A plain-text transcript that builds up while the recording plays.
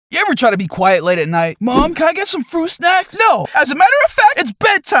You ever try to be quiet late at night? Mom, can I get some fruit snacks? No. As a matter of fact, it's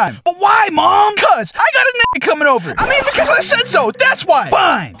bedtime. But why, Mom? Cause I got a nigga coming over. I mean, because I said so. That's why.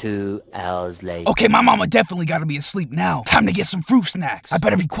 Fine. 2 hours later. Okay, my mama definitely gotta be asleep now. Time to get some fruit snacks. I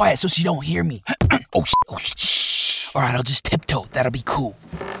better be quiet so she don't hear me. Oh, shh. All right, I'll just tiptoe. That'll be cool.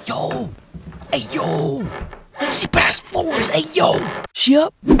 Yo. Hey, yo. She passed floors. Hey, yo. She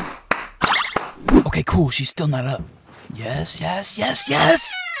up? Okay, cool. She's still not up. Yes.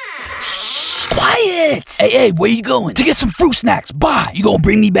 Shh, quiet! Hey, where you going? To get some fruit snacks. Bye. You gonna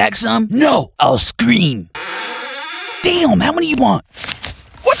bring me back some? No, I'll scream. Damn, how many you want?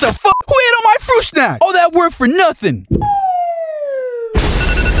 What the fuck? Who ate all my fruit snacks? All that work for nothing.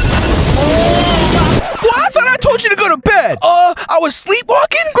 Well, I thought I told you to go to bed. I was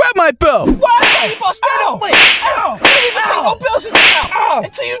sleepwalking? Grab my belt. Why? Ow! Ow! Pay no bills in this house.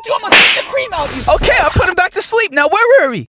 Until you do, I'm gonna take the cream out of you. Okay, I'll put him back to sleep. Now, where were we?